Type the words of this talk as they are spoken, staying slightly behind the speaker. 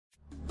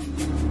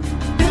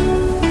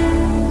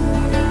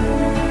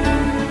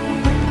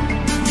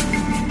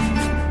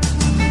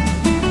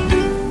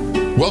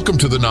Welcome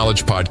to the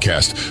Knowledge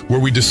Podcast, where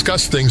we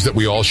discuss things that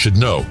we all should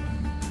know.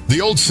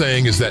 The old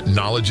saying is that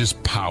knowledge is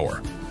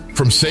power.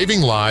 From saving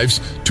lives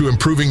to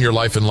improving your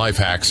life and life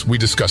hacks, we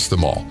discuss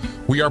them all.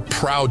 We are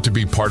proud to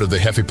be part of the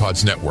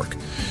HeffyPods network.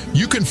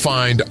 You can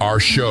find our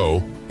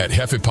show at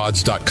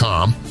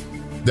HeffyPods.com.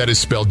 That is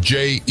spelled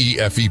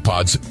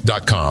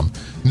JEFEPods.com.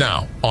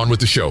 Now, on with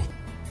the show.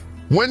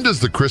 When does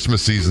the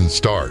Christmas season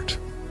start?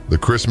 The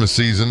Christmas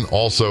season,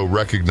 also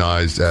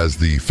recognized as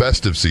the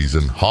festive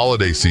season,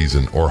 holiday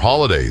season, or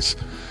holidays,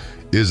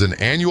 is an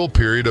annual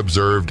period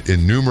observed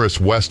in numerous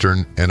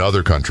Western and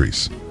other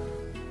countries,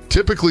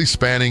 typically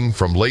spanning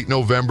from late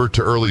November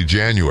to early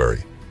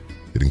January.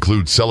 It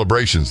includes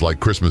celebrations like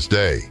Christmas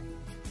Day,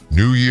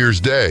 New Year's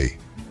Day,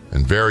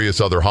 and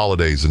various other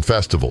holidays and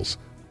festivals.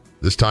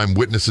 This time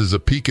witnesses a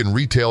peak in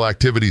retail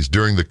activities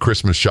during the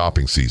Christmas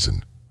shopping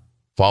season,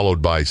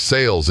 followed by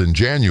sales in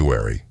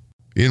January.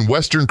 In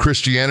Western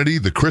Christianity,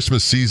 the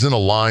Christmas season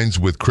aligns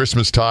with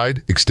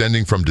Christmastide,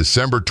 extending from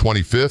December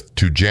 25th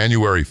to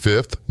January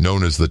 5th,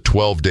 known as the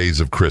 12 Days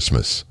of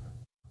Christmas.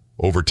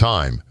 Over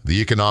time, the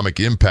economic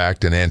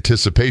impact and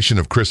anticipation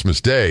of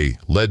Christmas Day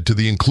led to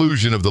the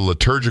inclusion of the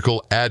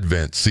liturgical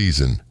Advent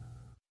season,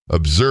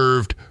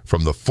 observed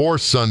from the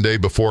fourth Sunday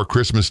before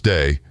Christmas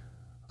Day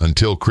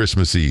until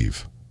Christmas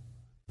Eve.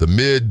 The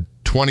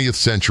mid-20th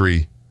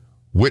century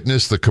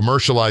witnessed the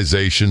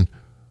commercialization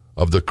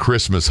of the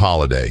Christmas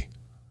holiday,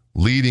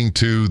 leading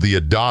to the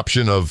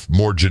adoption of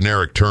more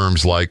generic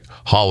terms like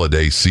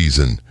holiday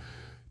season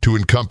to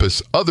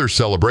encompass other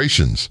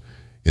celebrations.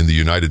 In the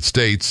United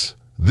States,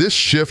 this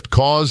shift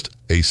caused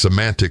a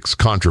semantics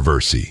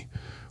controversy,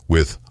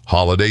 with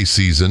holiday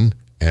season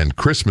and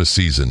Christmas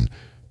season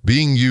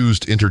being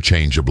used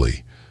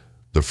interchangeably.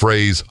 The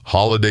phrase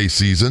holiday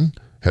season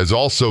has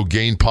also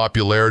gained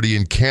popularity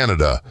in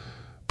Canada,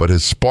 but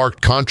has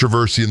sparked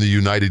controversy in the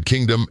United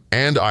Kingdom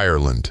and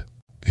Ireland.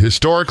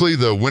 Historically,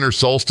 the winter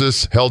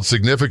solstice held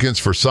significance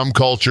for some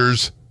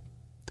cultures,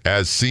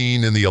 as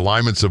seen in the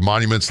alignments of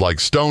monuments like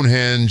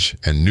Stonehenge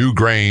and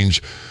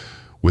Newgrange,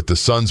 with the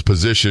sun's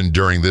position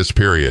during this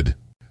period.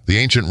 The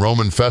ancient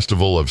Roman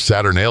festival of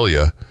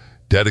Saturnalia,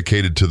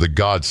 dedicated to the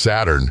god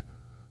Saturn,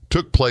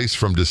 took place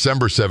from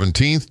December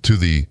 17th to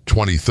the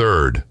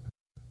 23rd.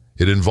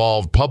 It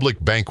involved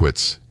public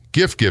banquets,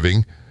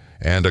 gift-giving,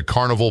 and a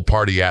carnival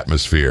party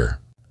atmosphere.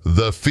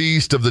 The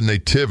Feast of the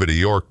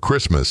Nativity, or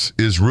Christmas,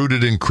 is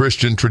rooted in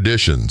Christian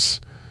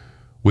traditions,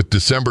 with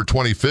December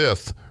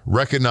 25th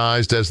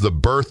recognized as the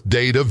birth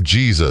date of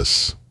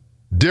Jesus.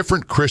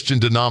 Different Christian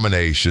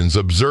denominations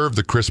observe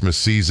the Christmas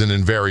season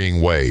in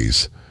varying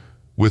ways,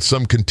 with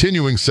some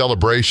continuing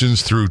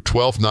celebrations through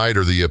Twelfth Night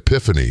or the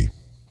Epiphany.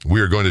 We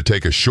are going to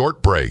take a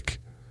short break,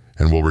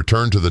 and we'll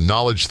return to the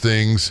Knowledge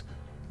Things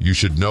You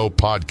Should Know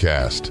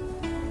podcast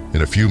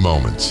in a few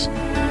moments.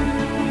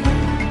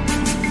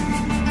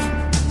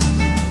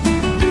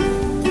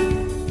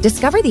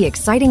 Discover the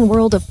exciting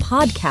world of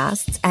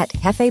podcasts at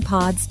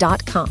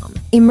HeffyPods.com.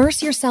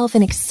 Immerse yourself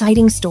in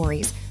exciting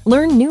stories,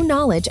 learn new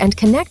knowledge, and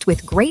connect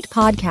with great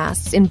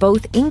podcasts in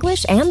both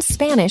English and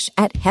Spanish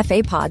at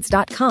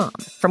HeffyPods.com.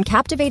 From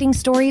captivating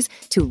stories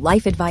to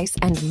life advice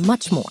and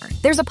much more,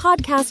 there's a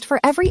podcast for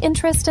every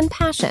interest and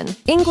passion.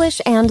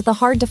 English and the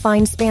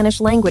hard-to-find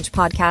Spanish language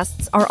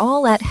podcasts are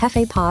all at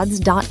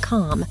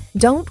HeffyPods.com.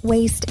 Don't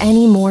waste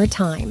any more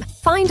time.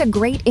 Find a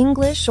great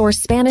English or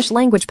Spanish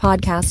language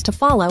podcast to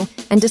follow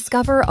and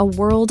discover a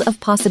world of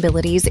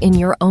possibilities in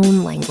your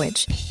own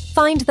language.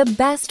 Find the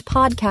best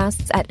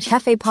podcasts at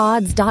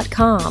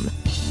HeffyPods.com.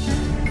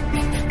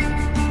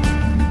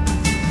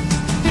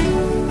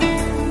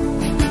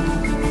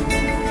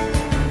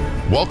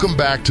 Welcome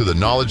back to the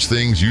Knowledge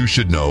Things You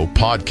Should Know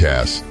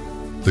podcast.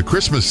 The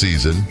Christmas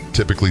season,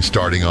 typically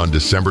starting on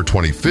December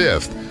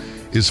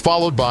 25th, is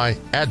followed by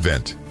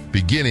Advent,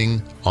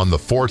 beginning on the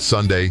fourth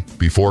Sunday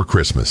before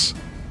Christmas.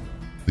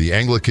 The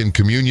Anglican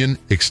Communion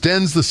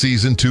extends the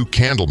season to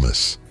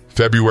Candlemas,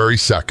 February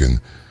 2nd,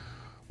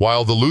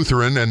 while the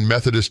Lutheran and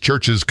Methodist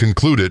churches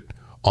conclude it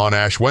on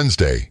Ash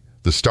Wednesday,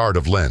 the start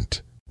of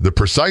Lent. The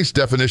precise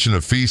definition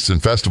of feasts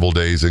and festival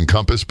days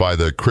encompassed by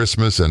the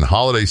Christmas and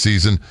holiday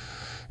season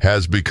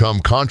has become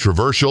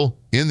controversial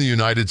in the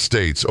United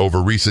States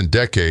over recent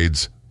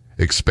decades,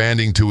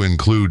 expanding to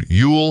include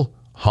Yule,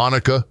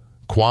 Hanukkah,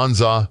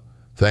 Kwanzaa,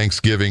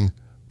 Thanksgiving,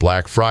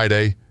 Black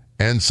Friday,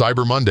 and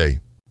Cyber Monday.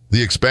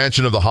 The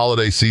expansion of the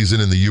holiday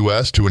season in the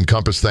U.S. to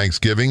encompass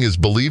Thanksgiving is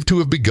believed to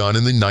have begun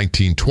in the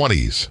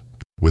 1920s,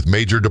 with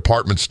major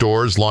department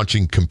stores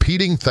launching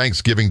competing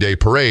Thanksgiving Day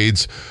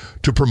parades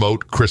to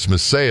promote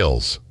Christmas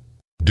sales.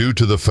 Due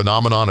to the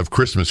phenomenon of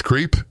Christmas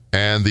creep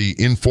and the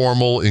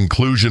informal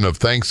inclusion of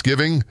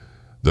Thanksgiving,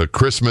 the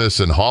Christmas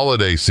and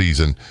holiday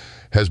season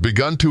has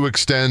begun to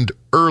extend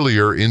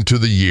earlier into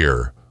the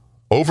year,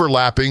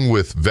 overlapping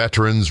with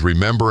Veterans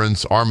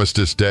Remembrance,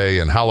 Armistice Day,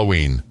 and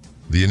Halloween.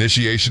 The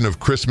initiation of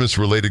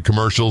Christmas-related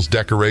commercials,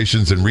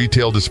 decorations, and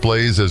retail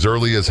displays as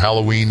early as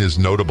Halloween is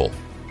notable.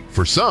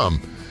 For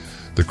some,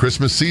 the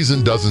Christmas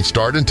season doesn't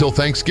start until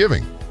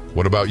Thanksgiving.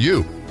 What about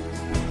you?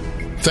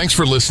 Thanks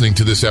for listening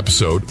to this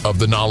episode of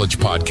the Knowledge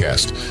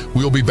Podcast.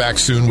 We'll be back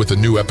soon with a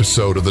new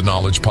episode of the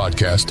Knowledge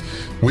Podcast.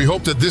 We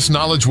hope that this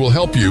knowledge will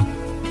help you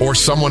or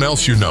someone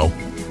else you know.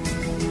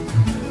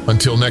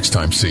 Until next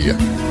time, see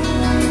ya.